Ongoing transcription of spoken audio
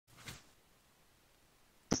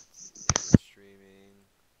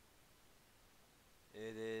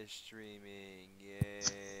is streaming. Yeah.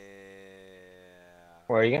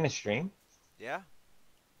 Where are you gonna stream? Yeah.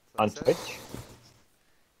 On That's what I said. Twitch?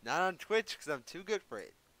 Not on Twitch because I'm too good for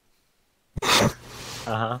it.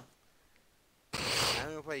 Uh-huh. I'm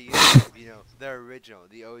gonna play YouTube, you know, the original,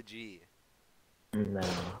 the OG. No.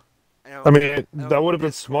 I mean, that would have been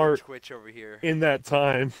Discord smart Twitch over here. in that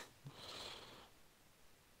time.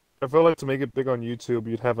 I feel like to make it big on YouTube,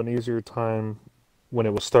 you'd have an easier time when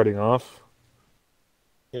it was starting off.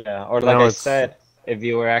 Yeah, or But like now I it's- said, if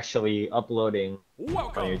you were actually uploading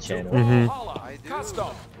Welcome on your to channel. Valhalla I do, Custom.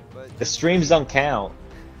 but The streams don't count.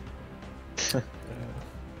 okay,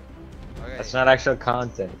 That's not actual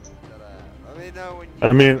content. let me know when you.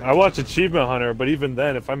 I mean, I watch Achievement Hunter, but even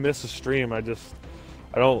then, if I miss a stream, I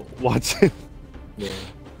don't watch it. Yeah.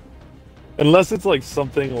 Unless it's like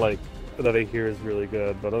something like that I hear is really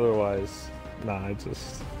good, but otherwise, nah, I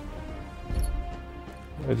just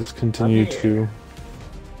continue to.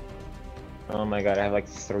 Oh my god, I have like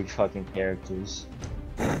 3 fucking characters.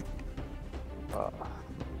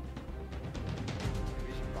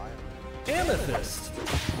 Amethyst.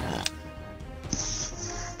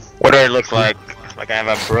 What do I look like? Like I have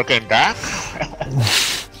a broken back?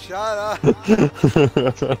 Shut up.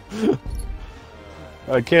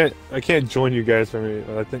 I can't join you guys for me.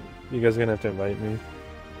 I think you guys are gonna have to invite me. No,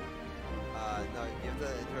 you have to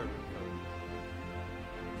enter a room code.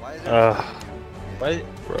 Why is there? What?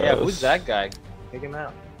 Yeah, who's that guy? Pick him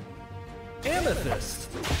out. Amethyst.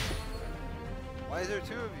 Why is there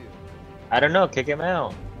 2 of you? I don't know, kick him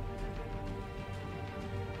out.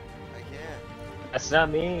 I can't. That's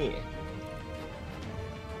not me.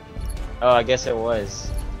 Oh, I guess it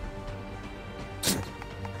was.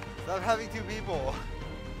 Stop having 2 people.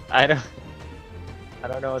 I don't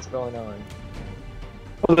know what's going on.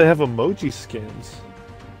 Oh, they have emoji skins.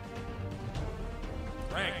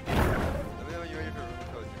 Rank. Let me know when you're ready for room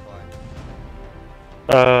codes to fly.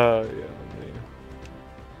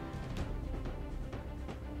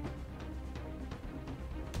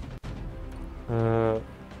 Yeah.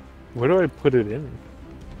 Where do I put it in?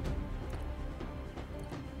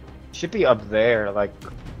 Should be up there, like,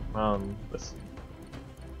 let's see.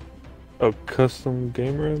 Oh, custom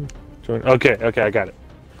game room? Join. Okay, I got it.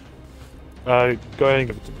 Go ahead and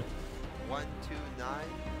give it to me. 129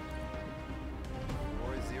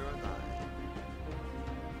 409.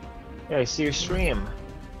 Yeah, I see your stream.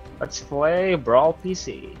 Let's play Brawl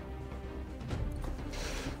PC.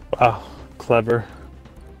 Wow, clever.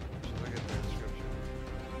 Should look at the description.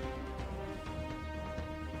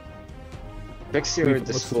 Fix your What's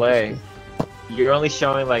the display. You're only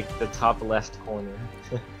showing like the top left corner.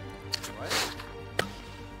 What?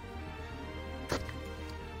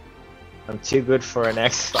 I'm too good for an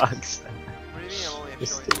Xbox. What do you mean I'm only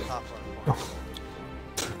Just showing the top left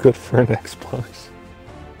corner? Good for an Xbox.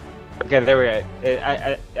 Okay, there we go.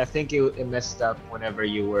 I think it messed up whenever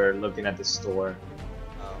you were looking at the store,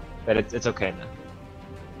 Oh. but it's okay now.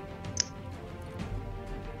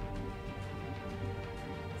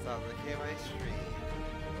 Sounds like hey, my stream.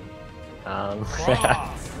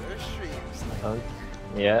 Cross. There's streams.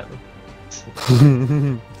 Yeah.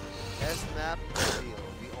 Test map reveal.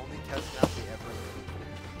 The only test map they ever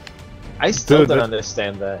made. I still Dude, don't that-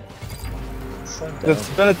 understand that. It's so That's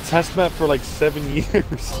dumb. been a test map for like 7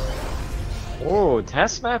 years. Oh,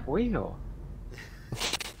 test map wheel.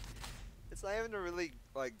 It's not even a really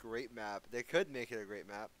like great map. They could make it a great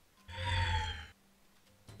map.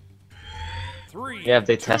 3. Yeah, if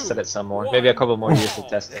they tested it some more, maybe a couple more years to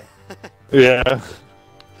test it. Yeah.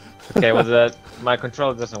 Okay, well my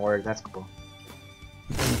controller doesn't work. That's cool.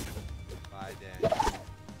 Bye, Dan.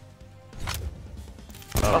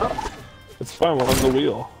 It's fine, we're on the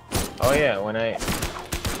wheel. Oh yeah, when I. Oh,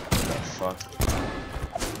 fuck.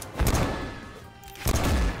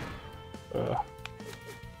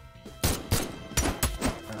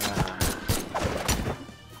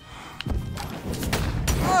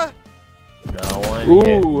 Ah! No one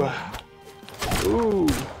hit. Ooh. Ooh.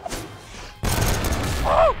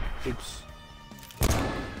 Oops.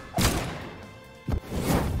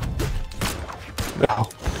 No.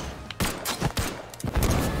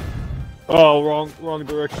 Oh, wrong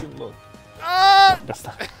direction. Look. Ah! That's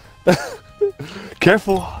not.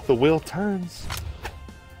 Careful, the wheel turns.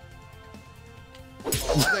 Oh,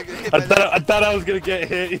 was I gonna hit by that? I thought I was gonna get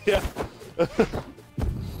hit. Yeah. Give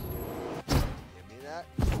me that.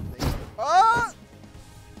 Thank you. Ah!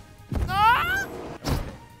 Ah!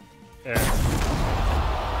 Yeah.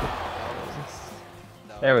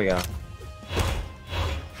 No. There we go.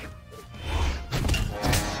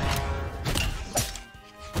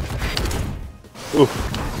 Oof.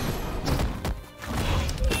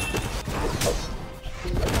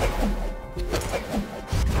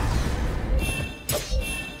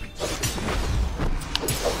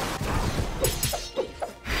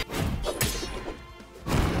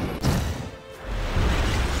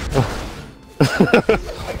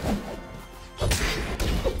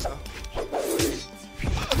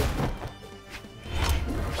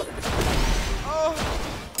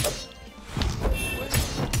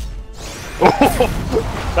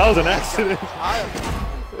 That was an accident.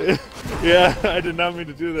 Yeah, I did not mean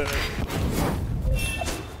to do that.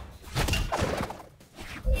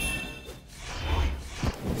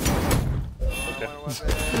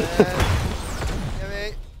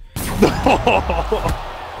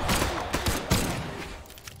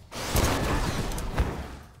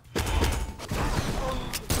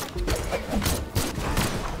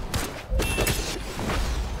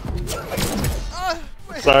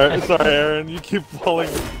 Sorry, Aaron. You keep falling.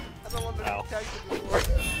 I don't want to be tagged before.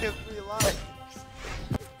 Give me lives.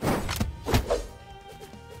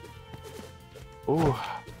 Ooh,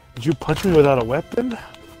 did you punch me without a weapon?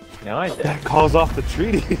 No, I did. That calls off the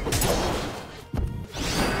treaty.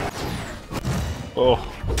 Oh.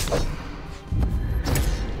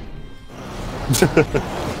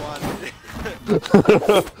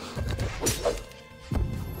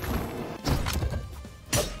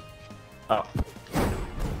 Oh.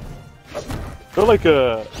 I feel like maybe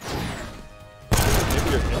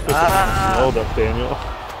your inputs are slowed up, Daniel.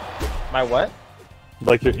 My what?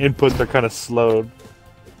 Like your inputs are kind of slowed.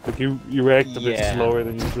 Like you react a bit slower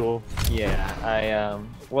than usual. Yeah,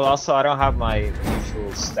 well, also I don't have my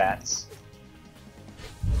usual stats.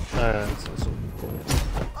 That's also important.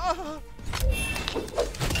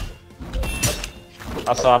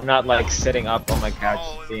 Also, I'm not like sitting up on my couch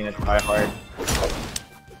being a tryhard.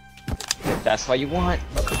 If that's what you want.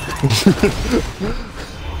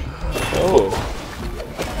 Oh.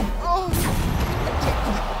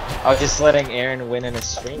 I was just letting Aaron win in a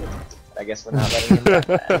stream. I guess we're not letting him do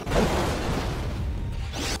that.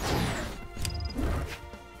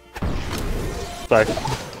 Sorry.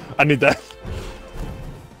 I need that.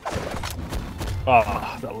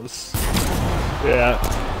 Ah, that was... Yeah.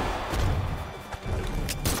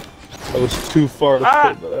 That was too far to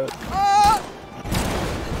put for that.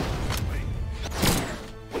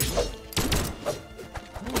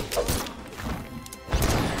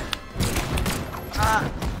 I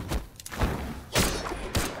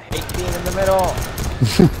hate being in the middle.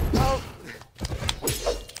 Oh.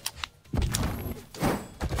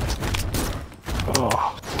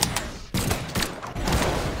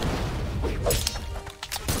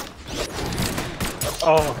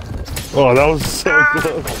 Oh. Oh, that was so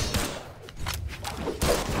close.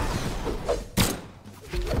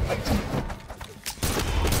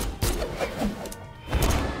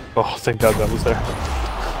 Oh, thank God that was there.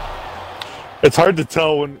 It's hard to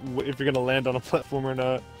tell if you're gonna land on a platform or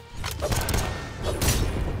not.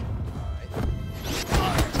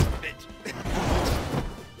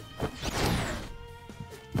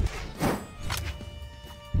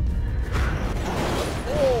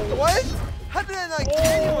 Oh, what? How did I not get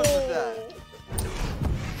anyone with that?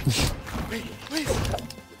 Wait, please.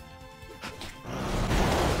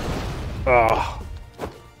 Ah.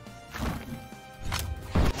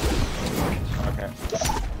 Okay.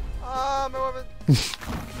 Ah, my weapon.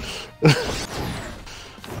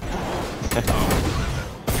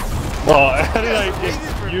 Well, how did I get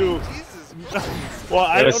you? Jesus Christ. Well,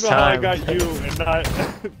 I It don't was know how I time. got you and not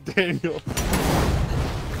Daniel.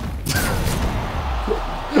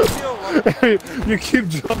 You keep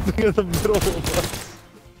jumping in the middle of us.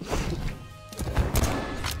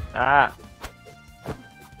 Ah.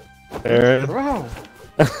 Aaron. Bro.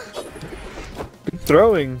 Good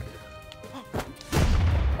throwing.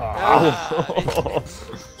 Ah.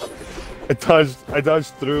 I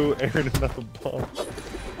dodged through Aaron and not the bomb.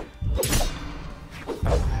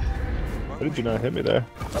 Why did you not hit me there?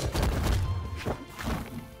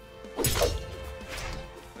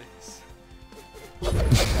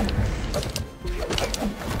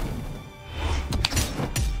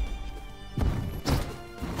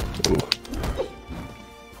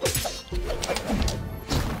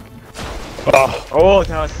 Oh,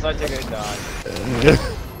 that was such a good dodge.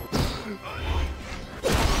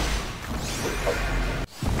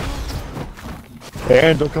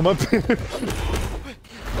 Aaron, don't come up here.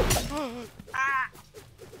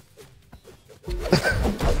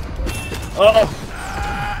 Oh!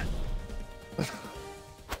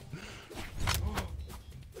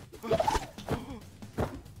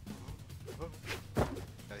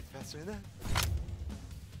 Faster than that.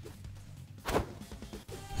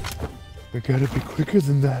 We gotta be quicker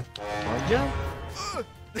than that. Long jump?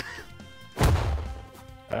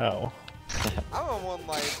 Ow. I'm on one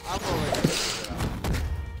life. I'm on like.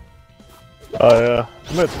 Oh yeah,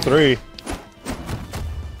 I'm at 3.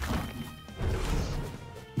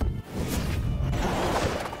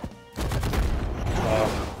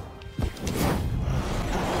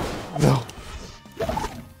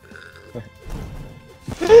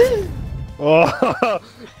 Oh.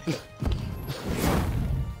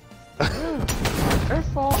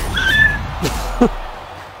 Careful.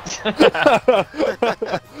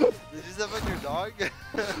 Did you step on your dog?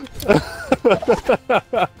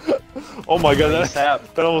 Oh my god, Please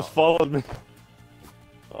stop. that almost followed me.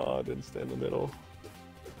 Oh, I didn't stay in the middle.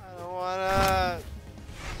 I don't wanna.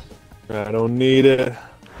 I don't need it.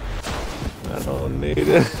 I don't need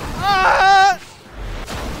it. Ah!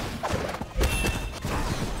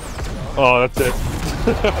 Oh, that's it.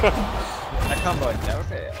 That combo never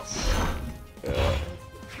fails. Yeah.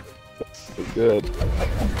 That's so good.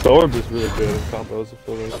 The orb is really good in combos, I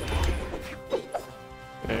feel like.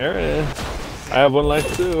 There it is. I have one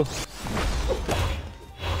life too.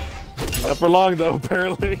 Not for long though,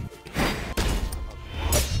 apparently.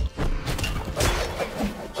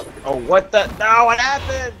 Oh, what the? No, what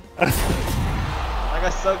happened? I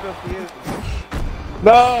got so confused.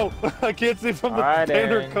 No! I can't see from the Alright,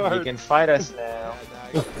 banner Aaron, card. you can fight us now.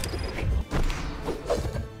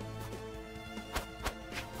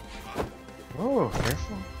 Oh,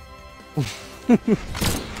 careful.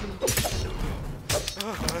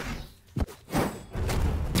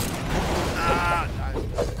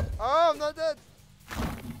 Oh, I'm not dead.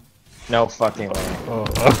 No fucking way. Oh,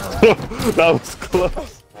 that was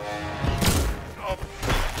close.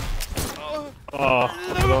 Oh,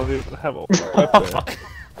 I don't even have a weapon.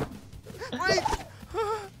 Wait!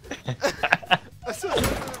 I'm so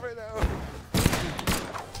sensitive right now.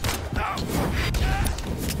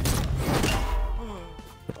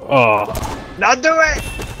 Oh. Now do it!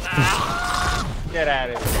 Get out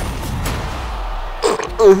of here.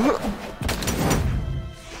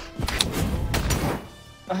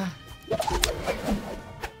 I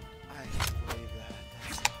can't believe that.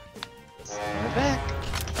 Stand back.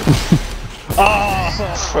 Oh!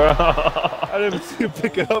 I didn't see you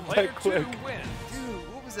pick it up Player that quick. 2 wins.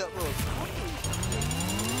 Dude, what was that little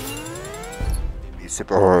Made me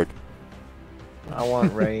super hard. I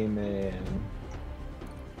want Rayman.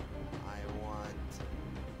 I want.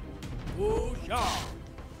 Woo-yah.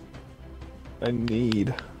 I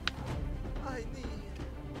need. I need.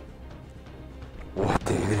 What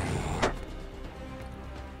do you need?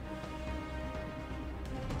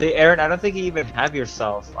 Hey, Aaron, I don't think you even have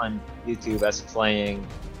yourself on YouTube as playing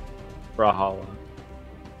Brawlhalla. What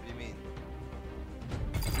do you mean?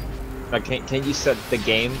 Like, can you set the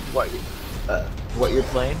game what you're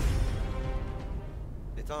playing?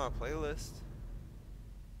 It's on a playlist.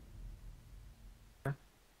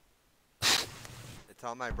 It's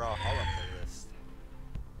on my Brawlhalla playlist.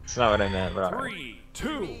 That's not what I meant, bro. 3,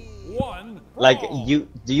 2, 1. Like, brawl. do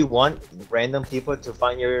you want random people to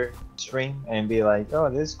find your stream and be like, oh,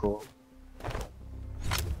 this is cool? Kinda.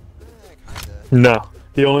 No,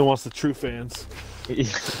 he only wants the true fans.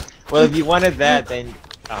 Well, if you wanted that, then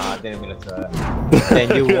I didn't mean to throw that.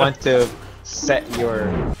 Then you want to set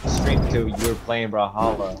your stream to you're playing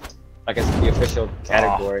Brawlhalla, like it's the official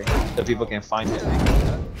category, so people can find it.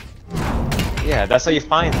 Yeah, that's how you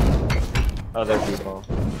find other people.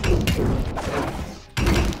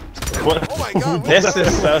 What? Oh my god! This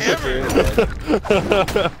is so hammer?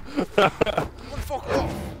 stupid. What the fuck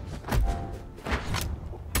off?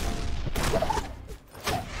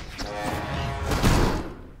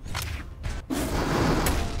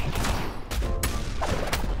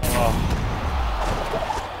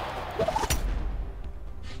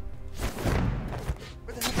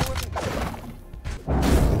 Where the heck did the weapon go?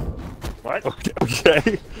 What? Okay,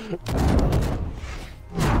 okay.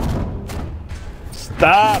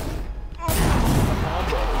 Stop!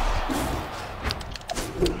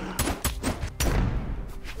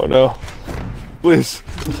 Oh no. Please.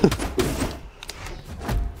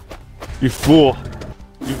 You fool.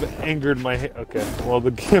 You've angered my okay, well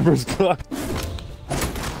the camera's gone.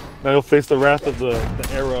 Now you'll face the wrath of the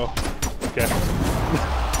arrow. Okay.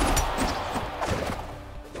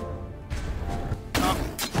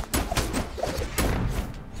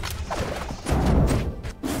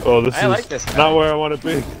 Oh, this I is like this guy. not where I want to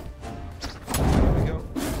be. Here we go.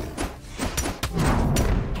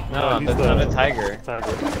 No, he's that's the- not a tiger.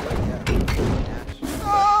 Tiger.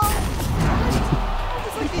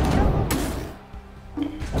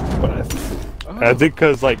 But I think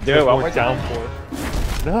because like Do it there's one more more time. downpour.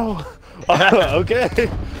 No. Okay.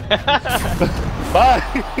 Bye.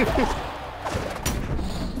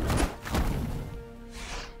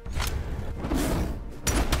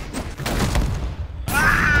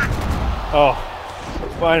 Oh,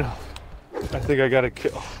 fine. I think I got a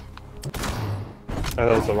kill. That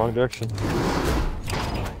was the wrong direction.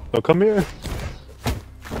 Oh, come here.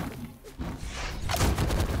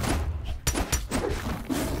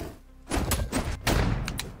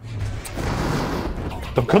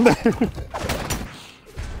 Don't come there.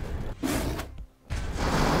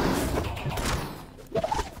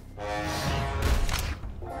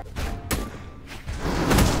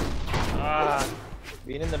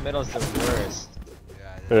 Being in the middle is the worst.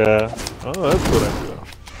 Yeah. Oh, that's what I do.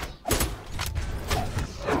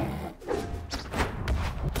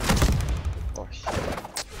 Oh shit.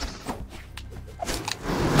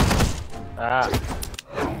 Ah.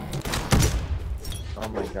 Oh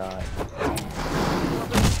my god.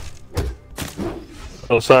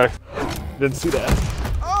 Oh, sorry. Didn't see that.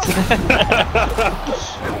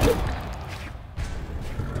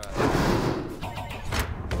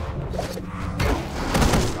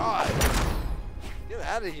 God. Get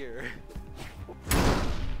out of here.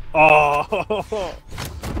 Oh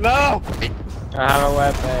no! I have a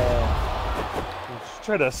weapon.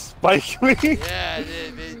 Try to spike me. Yeah, I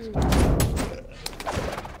did, bitch.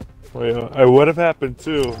 Wait, I would have happened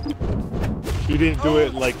too. You didn't do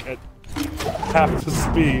it like at half the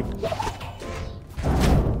speed.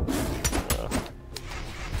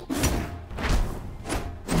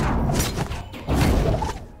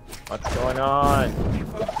 What's going on?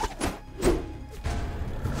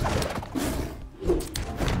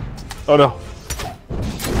 Oh no.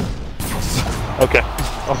 Okay.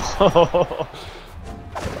 Oh.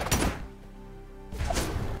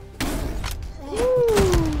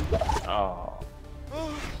 Oh.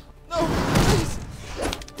 No, please.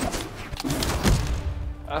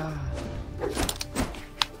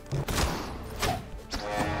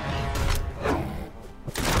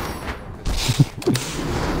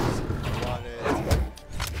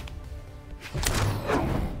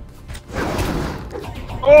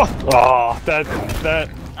 Oh, that.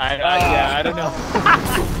 Yeah, I don't know.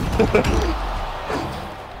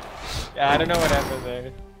 Yeah, I don't know what happened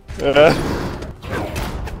there.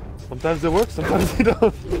 Sometimes it works, sometimes it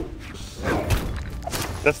don't.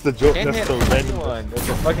 That's the joke. Can't That's hit the random. anyone. There's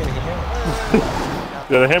a fucking hammer.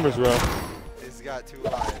 Yeah, the hammer's rough. He's got 2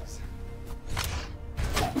 lives.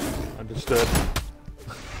 Understood.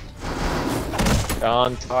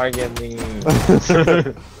 Don't target me.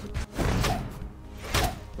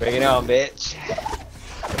 Bring it on, bitch.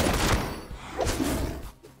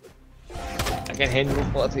 I can handle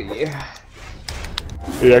both of you.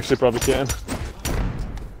 You actually probably can.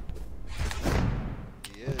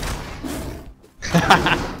 He is.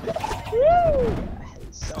 Woo!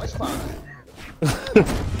 So much fun.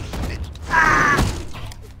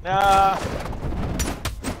 No.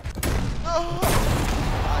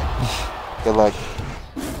 Good luck.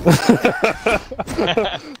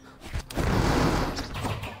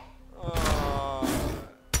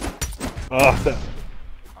 Oh, that,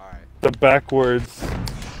 Alright. the backwards.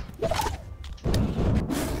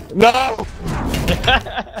 No! Oh,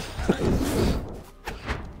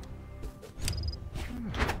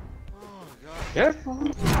 God. Careful.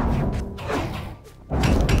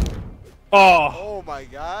 Oh, Oh, my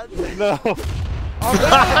God. no. I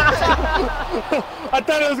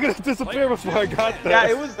thought it was gonna disappear before I got there. Yeah,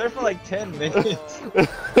 it was there for like 10 minutes.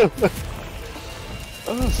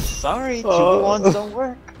 Oh, sorry. 2v1s don't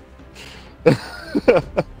work.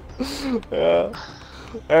 Yeah.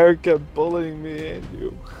 Eric kept bullying me and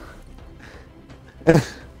you.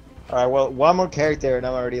 Alright, well, one more character and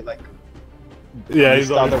I'm already like... Yeah, he's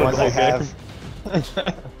the already other put ones the I whole game.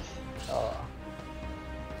 have.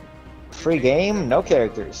 Free game, no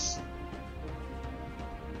characters.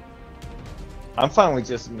 I'm fine with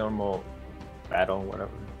just normal battle,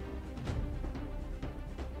 whatever.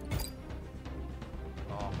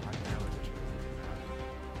 Oh, I know what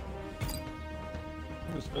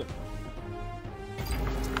you're doing.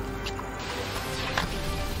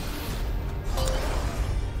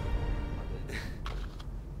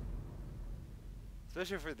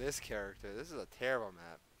 Especially for this character, this is a terrible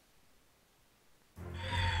map.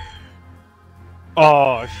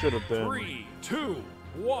 Oh, I should have been. 3, 2,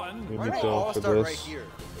 1. Maybe Why do they go all for start this. right here?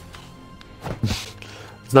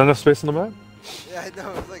 Is not enough space on the map? Yeah, I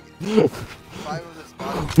know, it's like 5 of the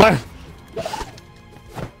spots. Mine!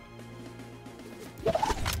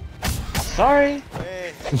 Sorry!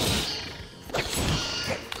 Hey.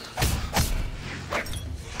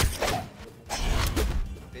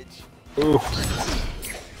 Bitch. Ooh.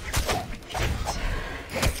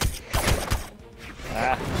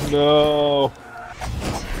 Ah. No.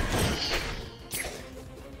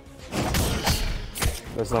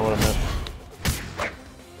 That's not what I meant.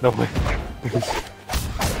 No way.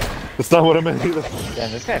 That's not what I meant either.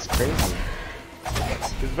 Damn, this guy's crazy.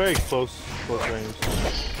 It's very close range.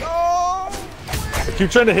 No! I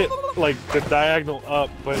keep trying to hit like the diagonal up,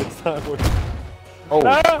 but it's not working. Oh,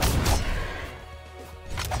 Ah!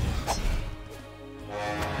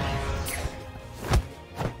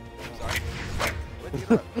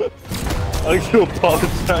 Get up. I like to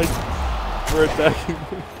apologize for attacking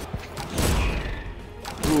me.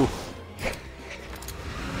 Oof.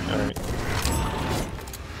 Alright.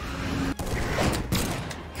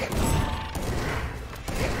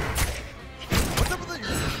 What's up with the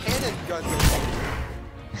cannon gun?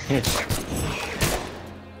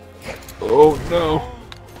 Oh no.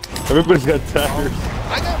 Everybody's got daggers.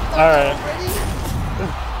 I got Alright. already.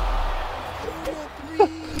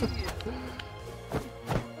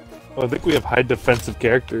 Oh, I think we have high defensive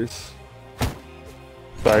characters.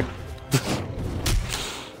 Sorry.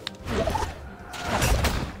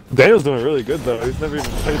 Daniel's doing really good though. He's never even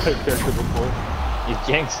played that character before. You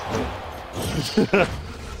jinxed me.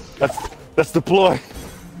 That's the ploy.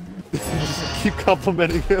 Just keep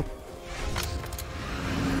complimenting him.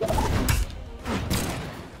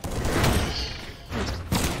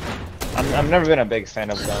 I've never been a big fan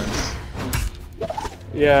of guns.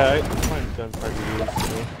 Yeah, I find guns hard to use.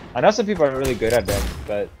 So. I know some people are really good at them,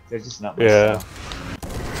 but they're just not my Yeah. style.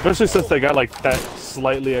 Especially since they got like that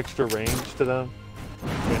slightly extra range to them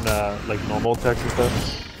in like normal attacks and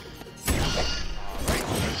stuff.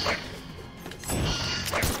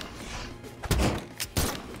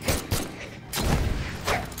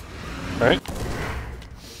 Alright.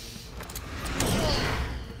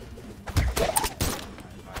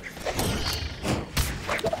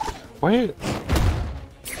 Wait.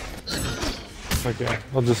 Okay,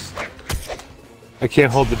 I'll just... I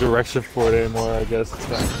can't hold the direction for it anymore, I guess. It's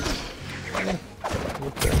fine.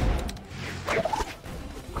 Okay.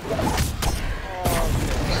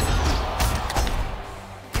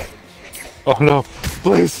 Oh no!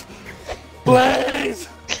 Please! Please!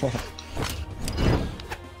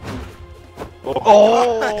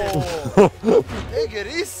 Oh! Take it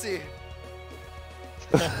easy.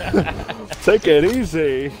 Take it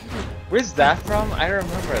easy! Where's that from? I don't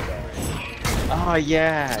remember that. Oh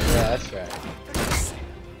yeah, that's right.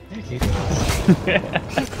 Thank you.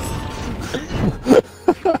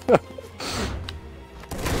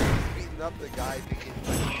 Beating up the guy thinking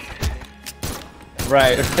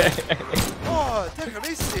Right. oh, take it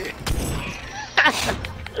easy.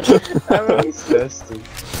 I'm really thirsty.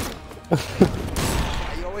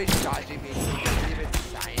 Are you always dodging me? You believe in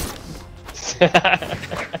science?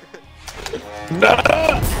 No!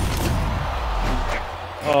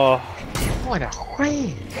 Oh. What a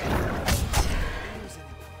queen!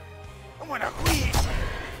 I want to quit.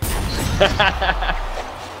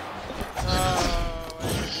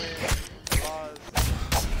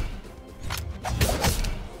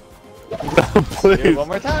 Please. One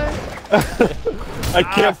more time. I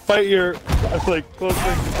can't fight your like close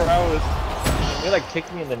range prowess. You like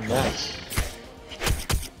kicked me in the nuts.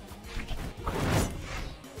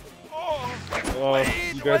 Oh,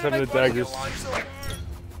 you guys have the daggers.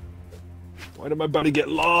 Why did my body get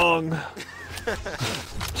long? Wait,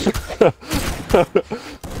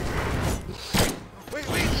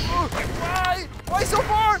 oh, why? Why so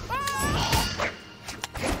far?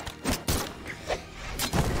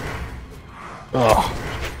 Oh.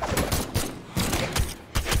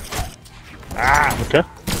 Ah, okay.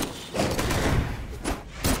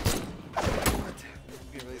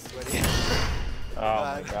 Get really sweaty. Oh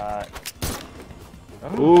my god.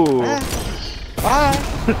 Ooh. Ah.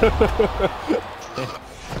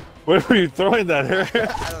 Where were you throwing that here?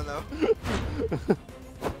 I don't know.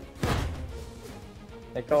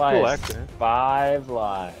 Nikolai Cool has actor. 5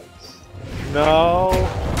 lives. No,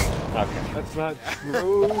 Okay. that's not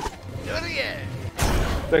true. Do it again.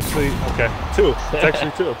 It's actually, okay, 2. It's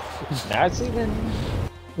actually 2. Now it's even.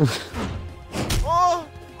 Oh!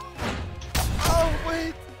 Oh,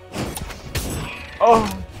 wait! Oh.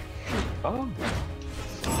 Oh.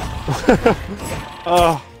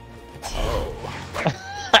 Oh. Oh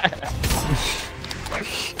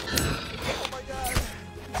my god.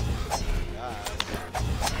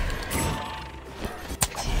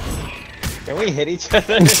 Can we hit each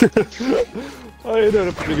other? Oh, you're doing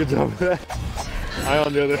a pretty good job of that. I,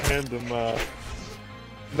 on the other hand, am,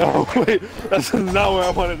 no, wait, that's not where I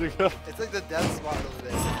wanted to go. It's like the death spot over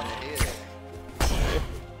there. I hate it.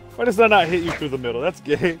 Why does that not hit you through the middle? That's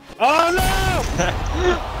gay. Oh no!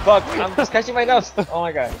 Fuck, I'm just catching my nose. Oh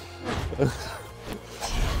my god.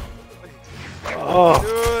 Oh,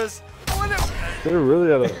 News. I wanna... they're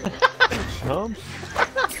really out of chumps.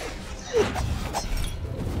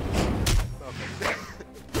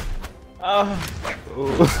 Oh.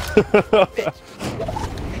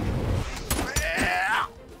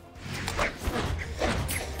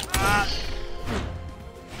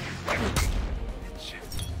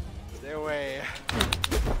 Stay away.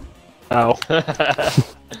 Ow.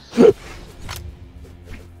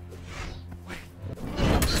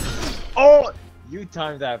 Oh! You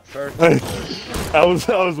timed that perfect. I was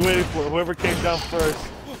waiting for it. Whoever came down first.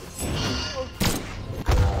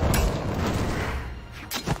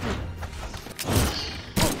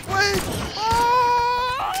 Wait!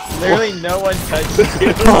 Ah! Literally no one touched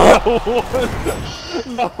you.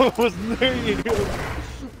 No one was near you.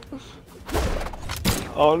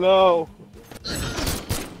 Oh no.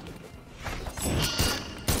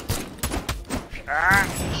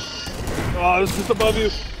 Oh, it's just above you.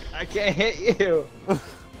 I can't hit you. No.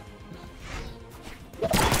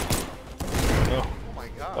 Oh my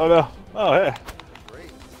god. Oh no. Oh hey.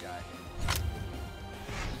 Great, this guy.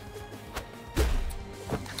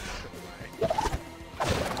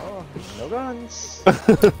 Oh, no guns.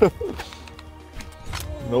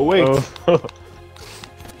 No wait. Oh.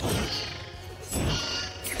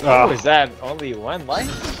 Ah, Oh, is that only one life?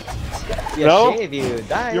 Yeah, No. shave you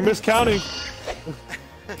died. you're miscounting.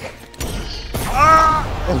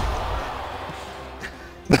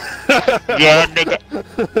 Yeah, nigga.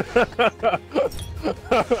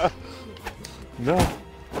 No.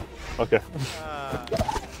 Okay. I'm good.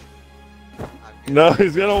 No,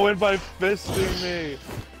 he's gonna win by fisting me.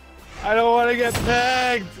 I don't want to get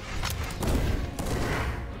pegged.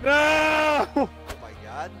 No! Oh my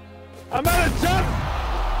god. I'm out of jump.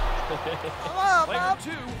 Come on, Player Bob!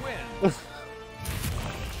 2 wins.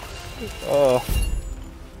 Oh.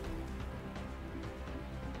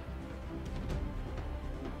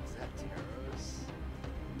 Is that Taros?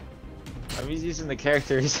 I'm just using the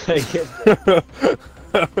characters I get.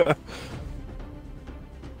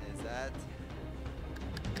 Is that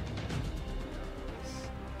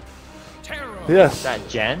Taro. Yes. Is that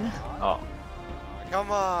Jen? Oh.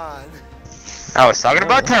 Come on! I was talking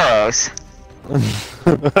about Taros. Look,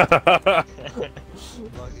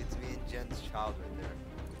 it's me and Jen's child right there.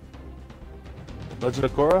 Legend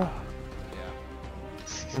of Korra? Yeah.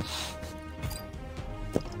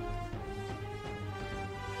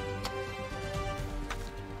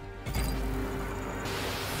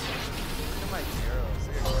 Look at my Taros.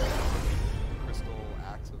 Look at my crystal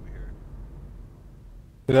axe over here.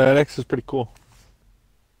 Yeah, that X is pretty cool.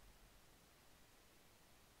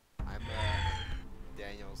 I'm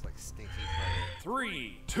Daniel's like stinky brother.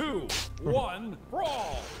 3, 2, 1,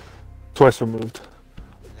 brawl. Twice removed.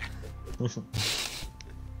 This is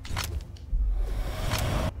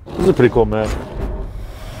a pretty cool map.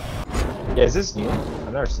 Yeah, is this new?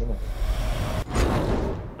 I've never seen it.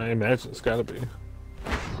 I imagine it's gotta be.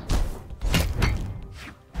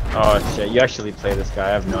 Oh shit, you actually play this guy.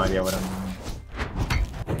 I have no idea what I'm doing.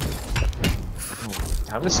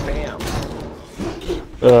 Time to spam.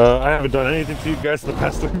 I haven't done anything to you guys in the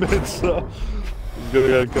past 3 minutes, so I'm gonna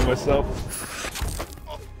go kill myself.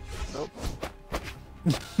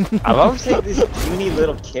 I've always taken these puny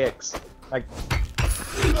little kicks. Like,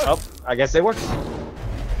 oh, I guess they work.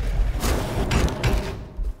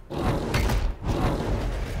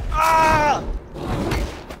 Ah!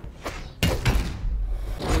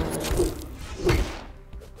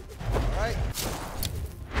 Alright.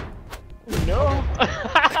 No.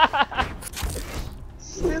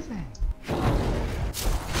 Stupid.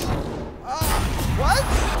 What?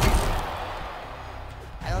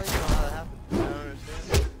 I don't even know how that happened. I don't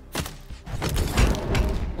understand.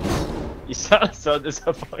 You sound so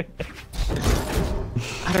disappointed.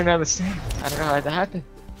 I don't understand. I don't know how that happened.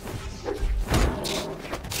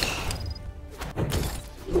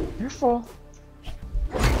 You're full.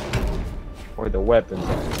 Or the weapons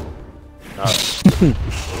are. Alright.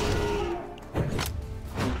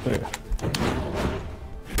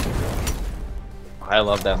 I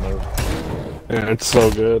love that move. Yeah, it's so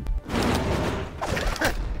good.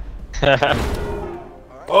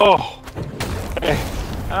 Oh! Hey.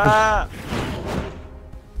 Ah!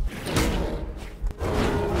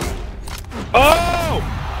 Oh!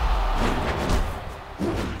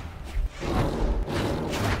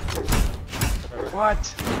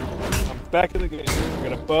 What? I'm back in the game. I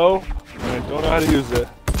got a bow, and I don't know how to use it.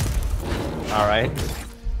 Alright.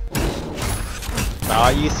 Oh,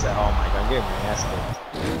 you said. Oh my god, you're nasty.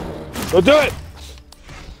 Don't do it!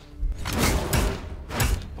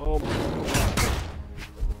 Oh my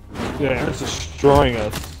god. Yeah, it's destroying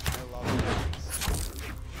us. I love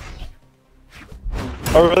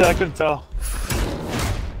it. Oh really? I couldn't tell.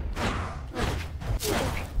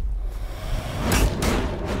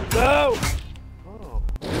 No! Oh.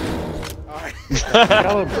 Alright.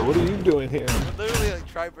 Caliber, what are you doing here? We're literally like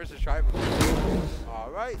tribe versus tribe.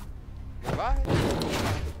 Alright. Goodbye.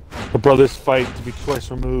 The brothers fight to be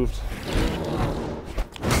twice removed.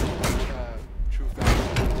 True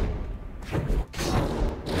fact.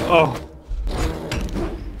 Oh.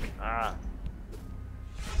 Ah.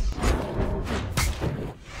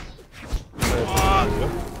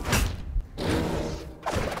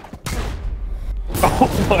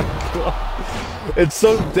 my god. It's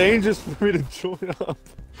so dangerous for me to join up.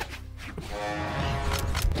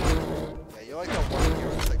 Yeah, you're like the one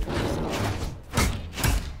hero that's like trying to stop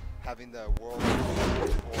having the world.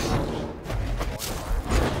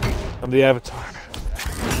 I'm the Avatar.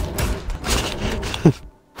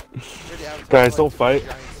 You're the Avatar, Guys, like, don't fight.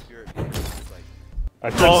 giant spirit being. It's like, I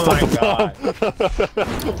tried Oh to my stop the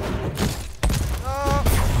oh!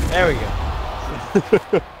 There we go.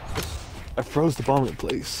 bomb. I froze the bomb in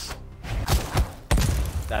place.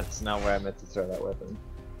 That's not where I meant to throw that weapon.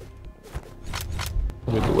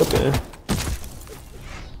 Let me the weapon.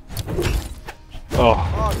 Oh.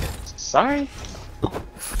 Oh, okay. Sorry.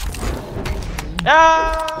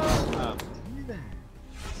 No!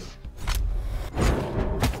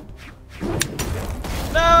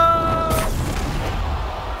 No!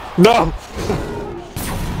 No!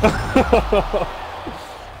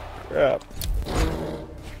 Crap.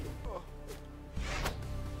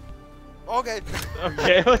 Okay.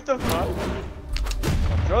 Okay, what the fuck?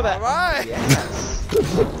 Throw that. Alright. Yes.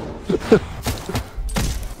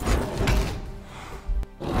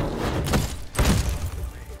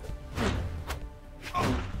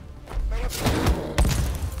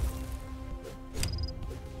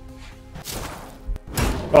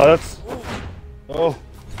 Oh, that's. Oh.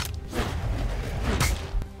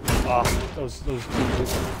 Ah, that was too good.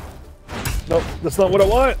 Nope, that's not what I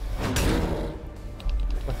want.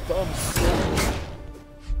 My thumbs.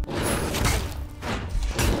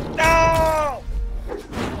 No!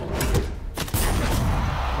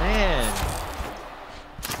 Man.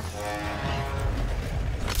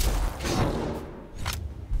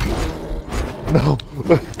 No.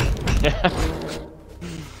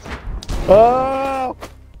 Oh!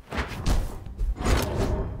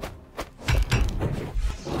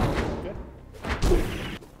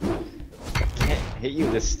 Can't hit you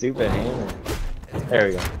with a stupid hammer. There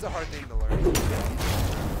we go. It's a hard thing to learn.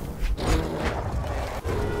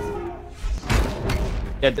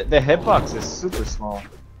 Yeah, the hitbox is super small.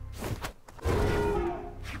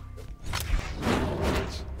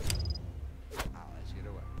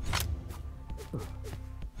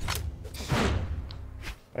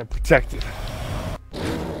 I'm protected.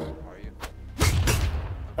 Are you?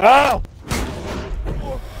 Ow!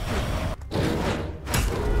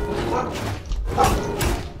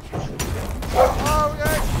 Oh,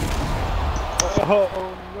 okay.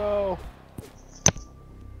 Oh no.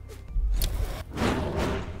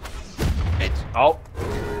 Oh,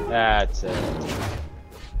 that's it.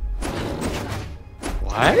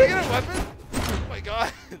 What? Did I get a weapon? Oh my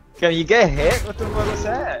god. Can you get hit? What the fuck was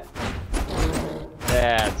that?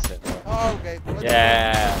 That's it. Oh, okay. What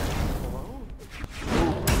Yeah.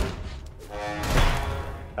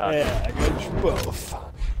 Yeah, I got you both.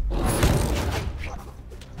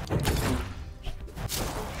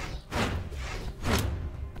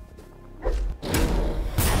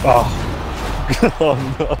 Oh. Oh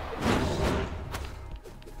no.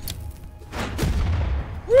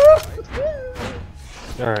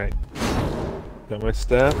 Alright. Got my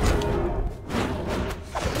staff.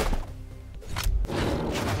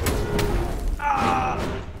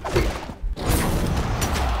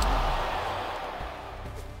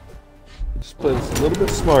 Just play this a little bit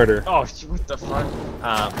smarter. Oh, what the fuck?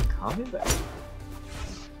 Coming back.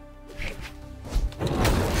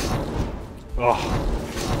 Oh.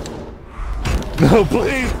 No,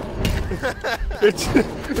 please!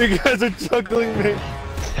 You guys are juggling me.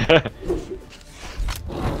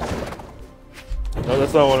 No,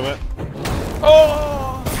 that's not what I meant.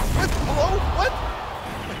 Oh! What? Hello? What?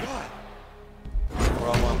 Oh my god. We're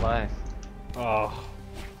on one life. Oh.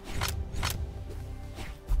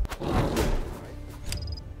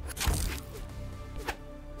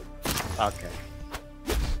 Okay.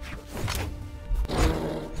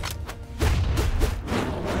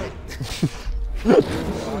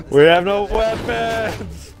 We have no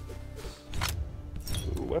weapons!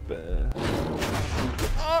 Ooh, weapon.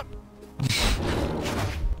 Oh.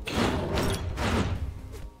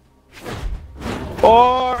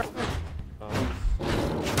 Or...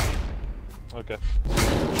 Okay.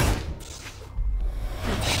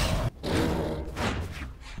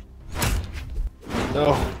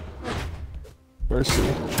 No.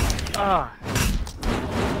 Mercy. Ah.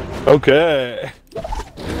 Okay.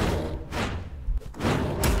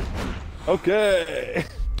 Okay.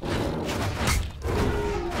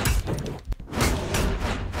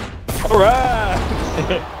 All right.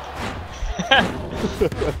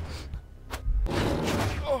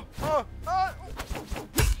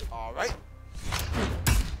 All right.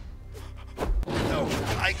 No,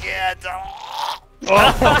 I can't.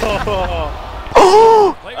 Oh.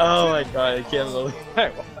 Oh my god, I can't believe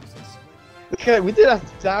it. Look at it, we did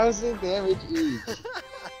 1,000 damage each.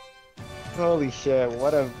 Holy shit,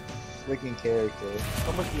 what a freaking character.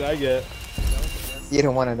 How much did I get? You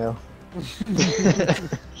don't want to know. That was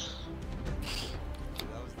the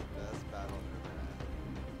best battle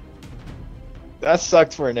That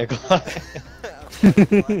sucked for Nikolai. I've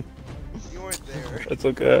ever had. You weren't there. That's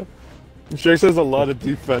okay. Shark says a lot of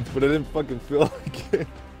defense, but it didn't fucking feel like it.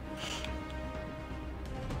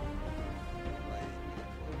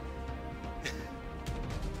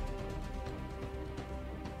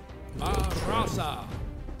 Marasa.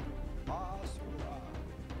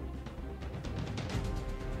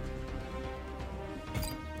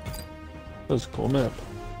 That was a cool map.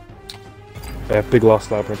 Yeah, Big Lost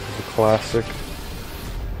Labyrinth is a classic.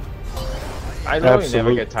 I really never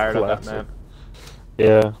Absolute get tired of that classic. map.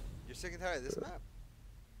 Yeah. You're sick and tired of this map?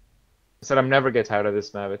 I said I'm never get tired of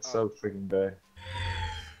this map, it's so freaking good.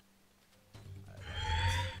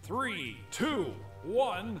 3, 2,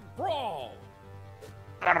 1, brawl!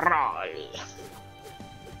 Alright.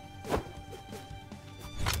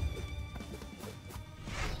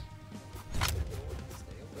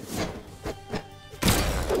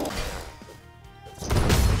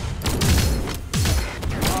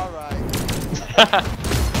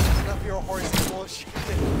 Enough of your horsey bullshit.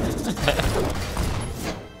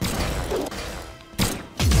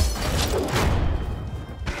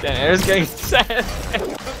 Damn, Air's getting sad.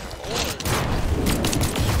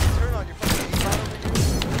 Turn on your fucking aim over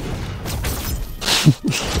here.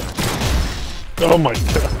 Oh my god.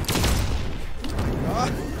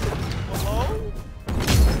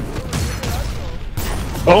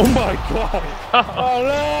 Hello? Oh my god. Oh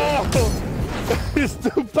no! He's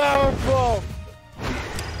too powerful!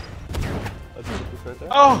 Let's put this right there.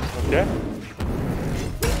 Oh! Okay.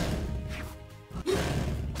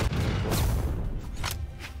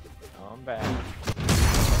 I'm back.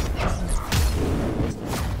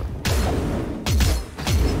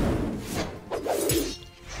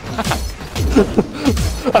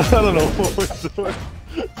 I don't know what we're doing.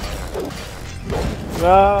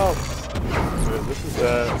 No! Wait, this is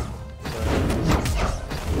that.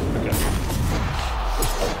 Okay.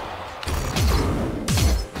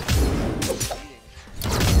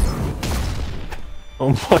 Oh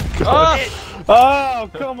my god. Oh,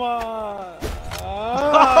 come on!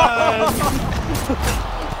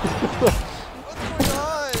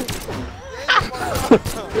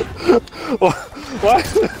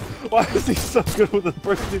 What's going on? Why is he so good with a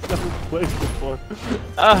person he's never played before?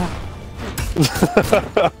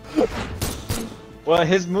 Well,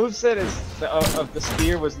 his moveset is of the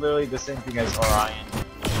spear was literally the same thing as Orion.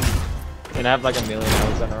 And I have like 1,000,000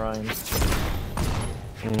 hours on Orion.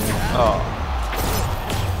 Oh.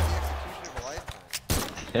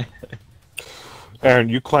 Aaron,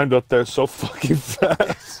 you climbed up there so fucking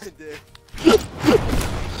fast. I did.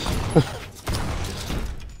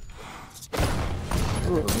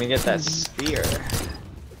 Ooh, let me get that spear.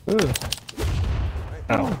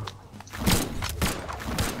 Ow.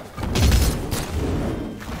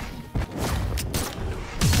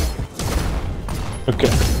 Okay.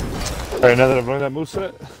 Alright, now that I've learned that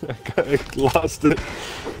moveset, I lost it.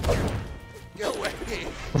 Get away.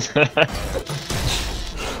 He's back.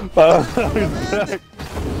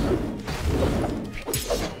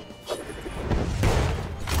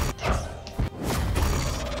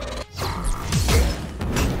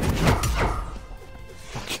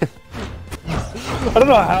 I don't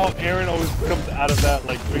know how Aaron always comes out of that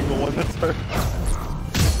like being the one that's hurt.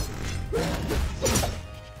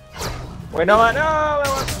 Wait, no, I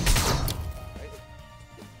want.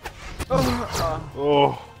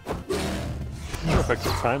 Oh. I don't know if I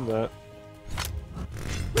can time that.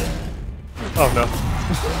 Oh no.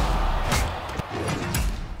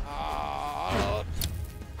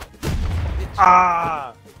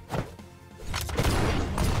 Ah!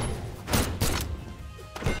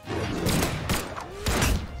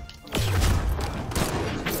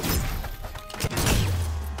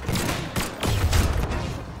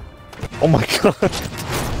 Oh my god.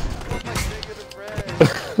 Oh my negative red.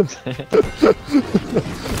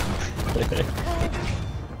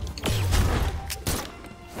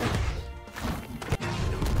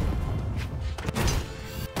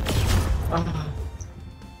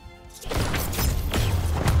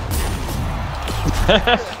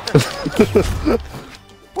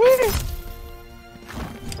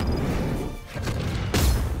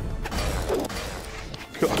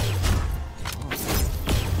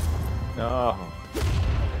 No.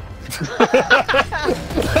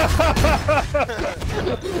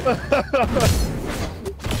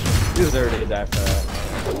 You deserve to die for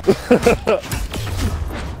that.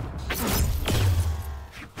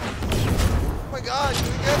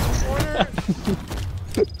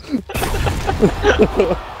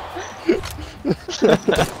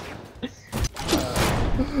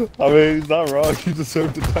 I mean, he's not wrong. You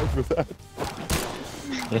deserve to die for that.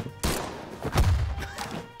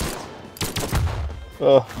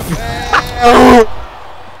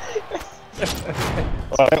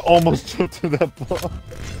 I almost tripped to that ball.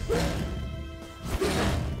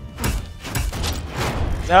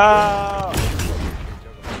 No!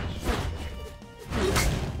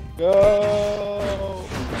 Go!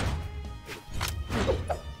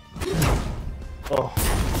 Oh.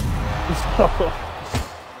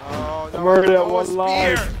 Oh, no, I'm already at no, one spear.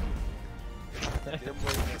 life. Get him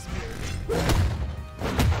with that spear.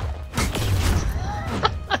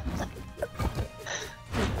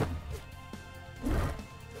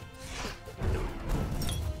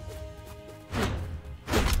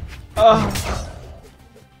 Oh.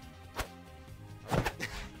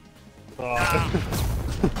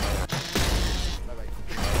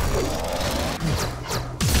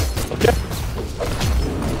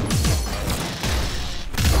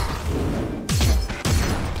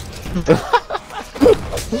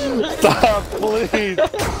 Stop, please!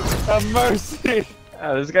 Have mercy!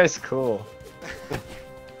 Oh, this guy's cool.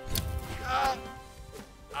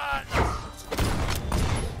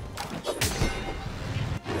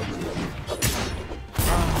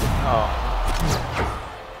 Oh.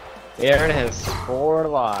 Aaron has 4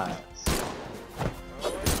 lives.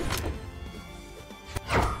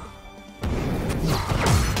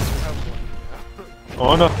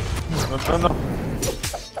 Oh no! No, no, no!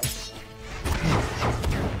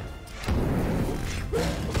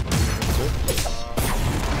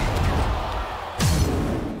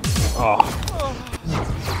 Oh.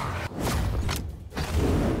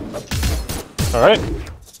 Alright.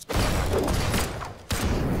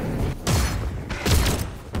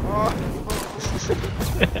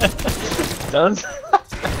 Don't.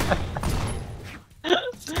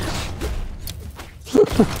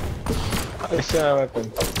 Oh, shut my weapon.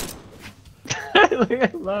 Leave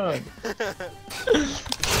it alone.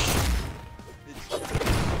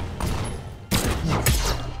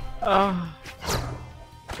 Oh.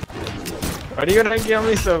 Why are you gonna kill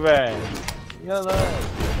me so bad? Leave it alone.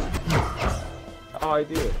 Oh, I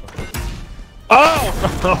do.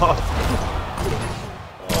 Oh!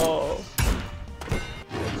 Oh.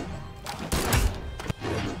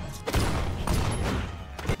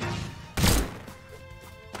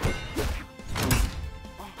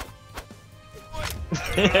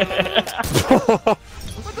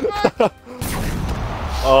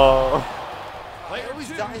 Oh. Player Always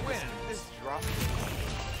 2 die wins. this drop.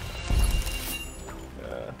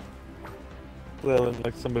 Yeah. Flailing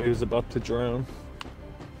like somebody who's about to drown.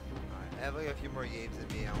 Alright, I have like a few more games in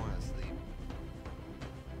me. I want to sleep.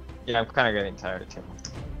 Yeah, I'm kind of getting tired too.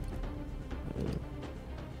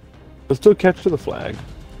 Let's do a catch to the flag.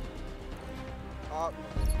 Oh,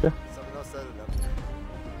 Yeah. someone else set it up.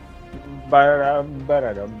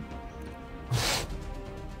 Ba-da-dum.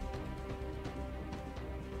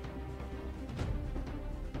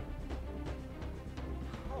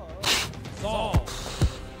 Solve.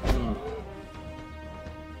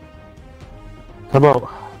 How about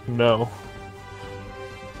no?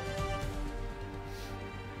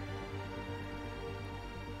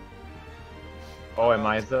 Oh, am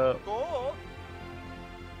I the? Goal.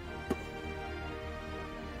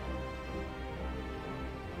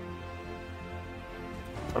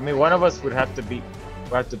 I mean, one of us would have to be,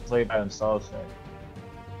 would have to play by themselves, right?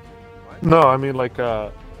 What? No, I mean like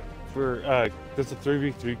for there's a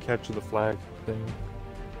 3v3 catch to the flag thing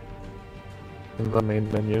in the main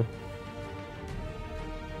menu.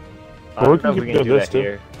 I Or we don't know can if we keep can doing do this, that too.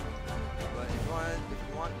 here. But if you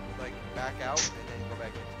want, like back out and then go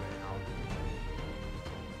back into it, and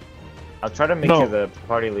I'll try to make No. you the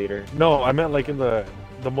party leader. No, I meant like in the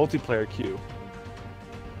multiplayer queue.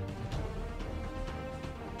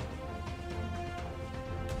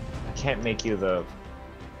 I can't make you the.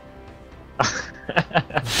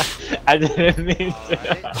 I didn't mean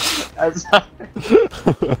to. I'm sorry.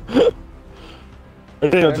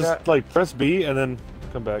 Okay, Why just not? like press B and then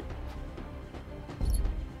come back.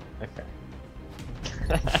 Okay.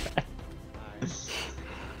 Nice.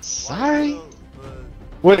 Sorry.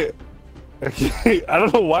 Wait, okay, I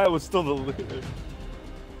don't know why I was still the leader.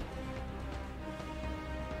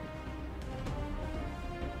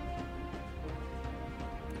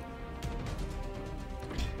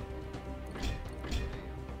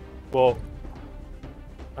 Well,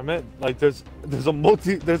 I meant like there's a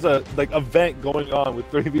like event going on with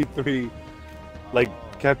 3v3, like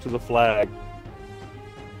capture the flag.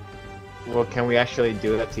 Well, can we actually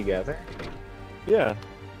do that together? Yeah.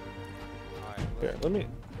 Alright, Here, let me.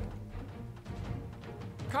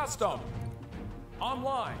 Custom.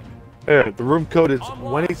 Online. There, the room code is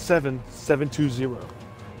 187720.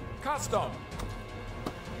 Custom.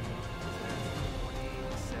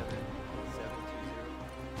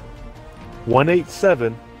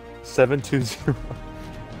 187720.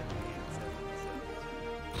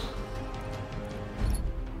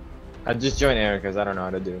 I just joined Eric because I don't know how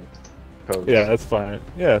to do codes. Yeah, that's fine.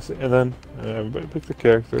 Yes, and then everybody pick the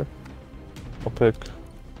character. I'll pick.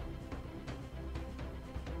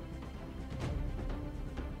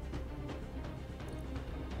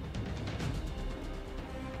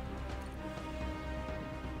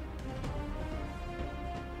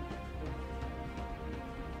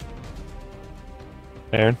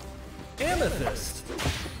 Aaron. Amethyst.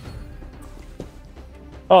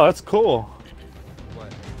 Oh, that's cool.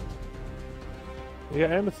 What? You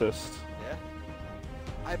got amethyst. Yeah?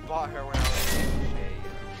 I bought her when I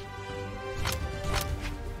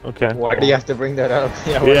was Okay. Why do you have to bring that up?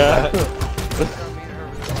 Yeah. what is Yeah.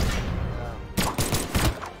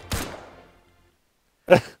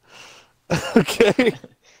 that? Okay.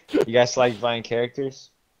 You guys like buying characters?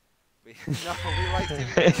 No, we like to be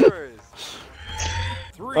viewers.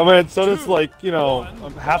 Oh man, so does like, you know,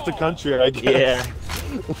 half the country, I guess. Yeah.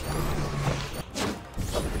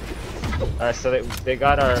 Alright, so they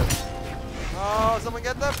got our... Oh, someone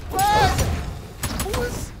get the flag! Who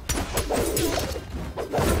is...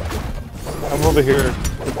 I'm over here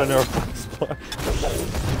defending our flag spot.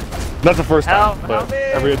 Not the first time, Help, but help me!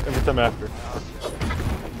 every time after.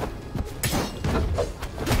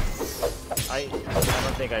 I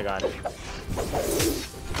don't think I got it.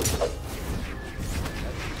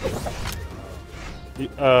 You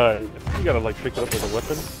gotta like pick it up with a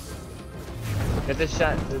weapon. Get this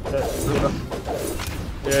shot.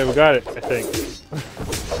 Yeah, we got it, I think.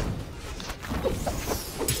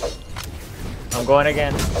 I'm going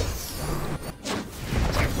again.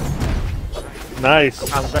 Nice.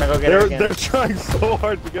 I'm gonna go get it again. They're trying so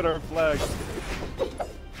hard to get our flag.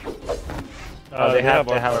 Oh, they have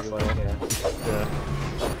our a flag. flag, yeah. Yeah.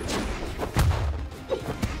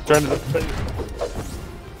 Trying to defend.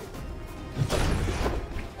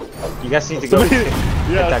 You guys need to go Somebody, hit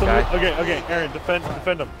yeah, that somebody, guy. okay, Aaron, defend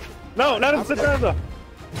him. No, not him, sit down though.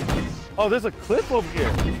 Oh, there's a cliff over here.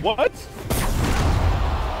 What?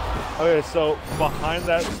 Okay, so behind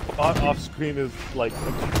that spot off screen is like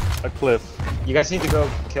a cliff. You guys need to go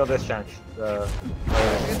kill this trench. I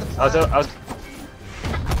was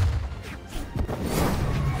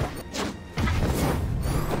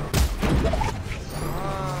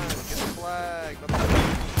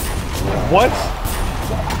What?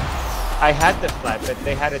 I had the flag, but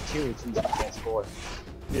they had it too, which means you can't score.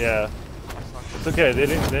 Yeah. It's okay, they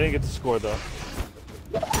didn't get to score though.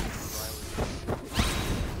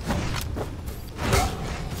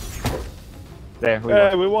 There, we Hey,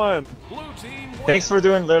 won. we won. Blue team wins. Thanks for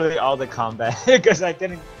doing literally all the combat, because I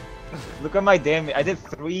didn't... Look at my damage, I did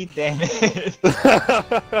 3 damage.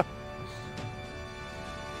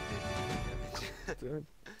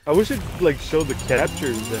 I wish it like showed the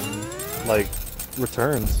captures and like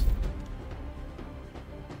returns.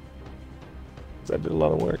 I did a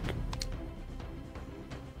lot of work.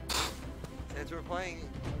 Since we're playing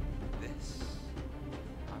this...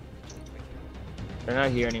 They're not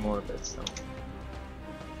here anymore, but still.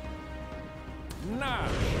 Nah.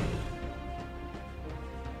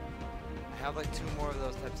 I have like 2 more of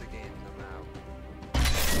those types of games, I'm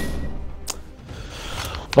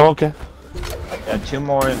out. Oh, okay. Yeah, 2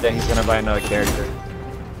 more, and then he's gonna buy another character.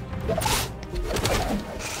 If I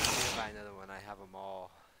buy another one, I have them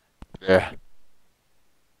all. Yeah.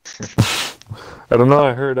 I don't know.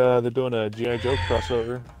 I heard they're doing a G.I. Joe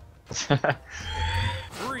crossover.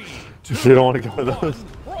 3, 2, You don't want to go with those. 1,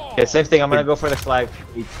 brawl. Okay, same thing, I'm gonna go for the flag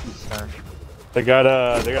each time. They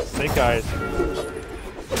got Snake Eyes,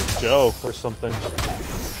 Joe or something.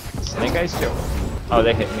 Snake Eyes Joe. Oh,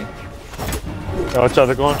 they hit me. Oh, watch out!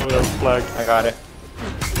 They're going for the flag. I got it.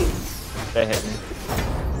 They hit me.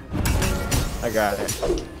 I got it.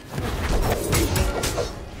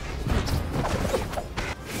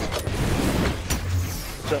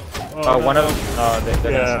 Oh, one of them. Oh,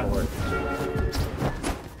 they're Yeah. gonna score.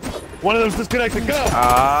 One of them's disconnected. Go!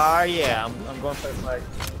 Ah, yeah, I'm going for the flag.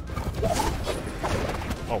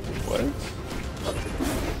 Oh, what?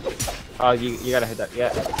 Oh, you gotta hit that.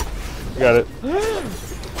 Yeah. You got it.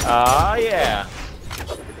 Ah, yeah.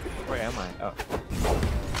 Where am I? Oh.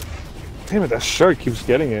 Damn it! That shark keeps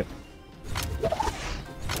getting it.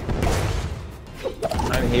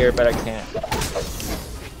 I'm here, but I can't.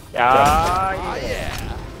 Ah, Oh yeah.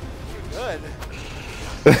 yeah! You're good.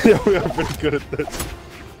 Yeah, we are pretty good at this.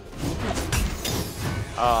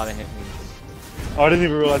 Oh, they hit me. Oh, I didn't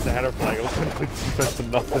even realize I had her flag. I was gonna play defense to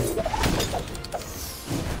nothing.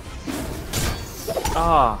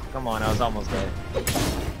 Oh, come on, I was almost there.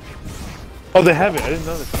 Oh, they have it. I didn't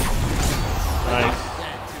know this. Nice.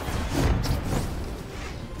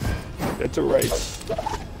 It's a race.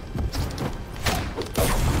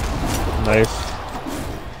 Nice.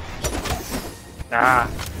 Ah.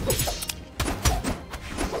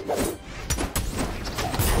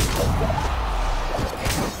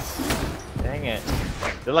 Dang it.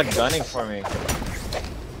 They're like gunning for me.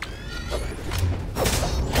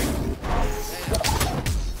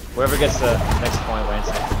 Whoever gets the next point wins.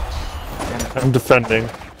 I'm defending.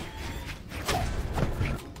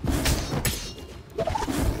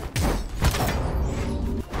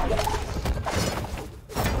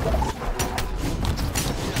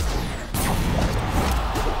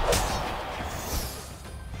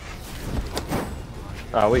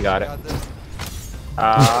 Oh, we got it.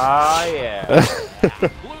 Ah, yeah. Blue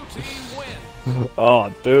team win.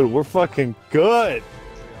 Oh, dude, we're fucking good.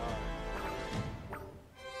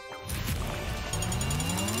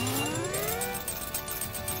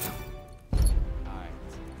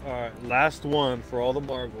 Alright, last one for all the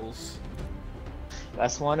marbles.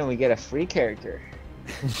 Last one, and we get a free character.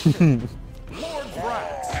 Lord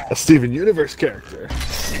Brax. A Steven Universe character.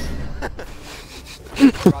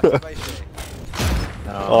 Rocky by Shay.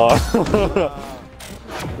 No. Oh.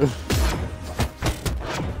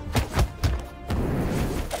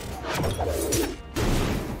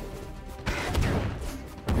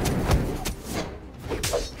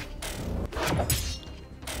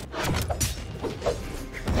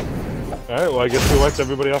 Alright, well I guess we wiped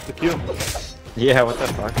everybody off the queue. Yeah, what the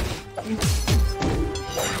fuck?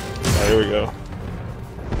 Oh, here we go.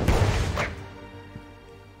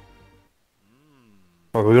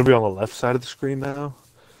 Oh, we're gonna be on the left side of the screen now?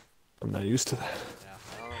 I'm not used to that.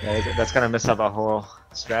 Yeah, that's gonna mess up our whole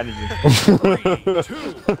strategy. 3, 2,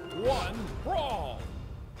 1, brawl.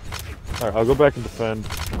 Alright, I'll go back and defend.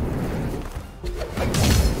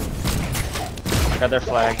 Got their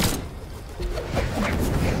flag.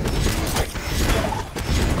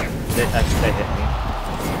 They hit me.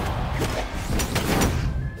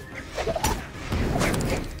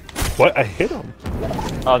 What? I hit him?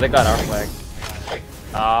 Oh, they got our flag.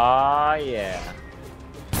 Ah, yeah.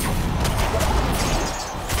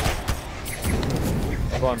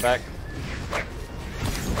 Going back.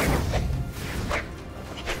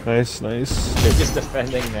 Nice, nice. They're just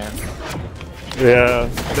defending now. Yeah,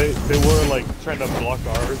 they were like trying to block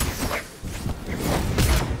ours.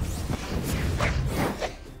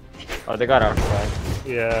 Oh, they got our flag.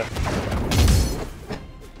 Yeah.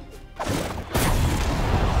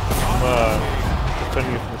 I'm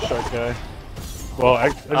defending it from the shark guy. Well, I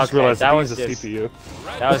just Okay, realized that that was was a just- CPU.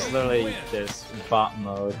 That was literally just bot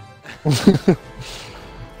mode. Alright.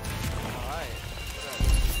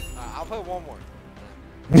 I'll play one more.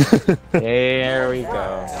 There we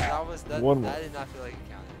go. One more. That did not feel like it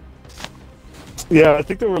counted. Yeah, I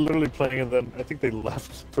think they were literally playing and then I think they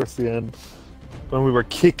left towards the end. When we were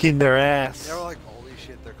kicking their ass. They were like, holy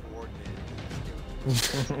shit, they're coordinated.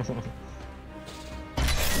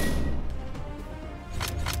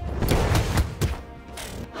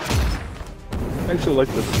 I actually like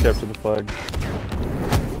this capture the flag.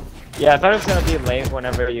 Yeah, I thought it was gonna be late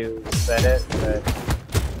whenever you said it, but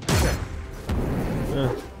Yeah.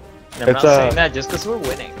 I'm It's, not saying that just because we're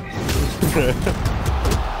winning.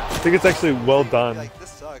 I think it's actually well done. Like, this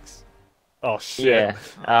sucks. Oh shit. Yeah.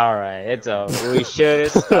 All right, it's over. We should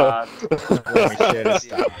have stopped. When we should have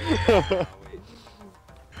stopped.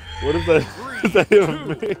 What is that? Is that even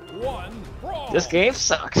me? 1, brawl. This game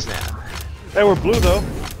sucks now. Hey, we're blue though.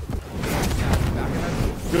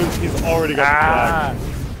 Dude, he's already got Ah.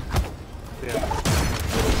 the flag. Yeah.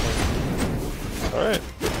 Alright.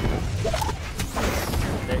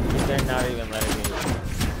 They're not even letting me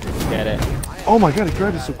get it. Oh my god, he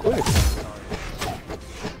grabbed it so quick.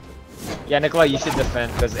 Yeah, Nikolai, you should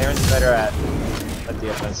defend because Aaron's better at the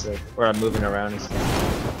offensive or at moving around and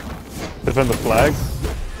stuff. Defend the flag?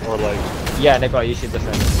 Or like... Yeah, Nikolai, you should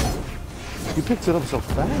defend. You picked it up so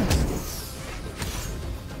fast.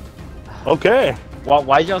 Okay.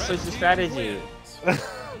 Why'd y'all switch the strategy?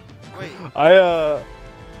 Wait, I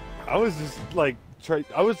was just like...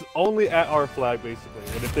 I was only at our flag basically,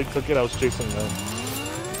 and if they took it, I was chasing them.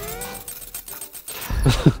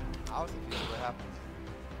 I was confused what happened.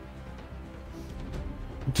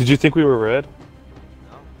 Did you think we were red?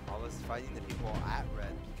 No, I was fighting the people at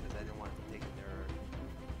red because I didn't want them taking their...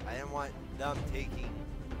 I didn't want them taking...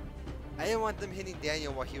 I didn't want them hitting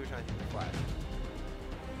Daniel while he was trying to hit the flag.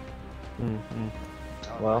 Mm-hmm.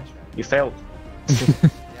 That was Well, my strategy. you failed.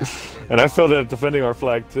 Yeah, And I failed at defending our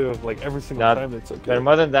flag too. Like every single Nah, time they took But it.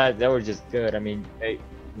 more than that, they were just good. I mean,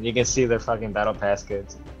 you can see their fucking battle pass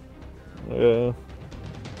goods. Yeah. I'm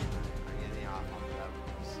getting off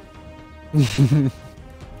on the levels.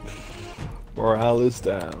 Morale is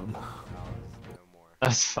down. No more.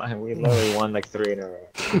 That's fine. We literally won like 3 in a row.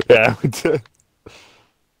 Yeah, we did.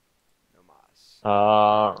 No mas.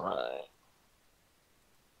 Alright.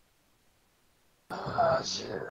 Oh, shit.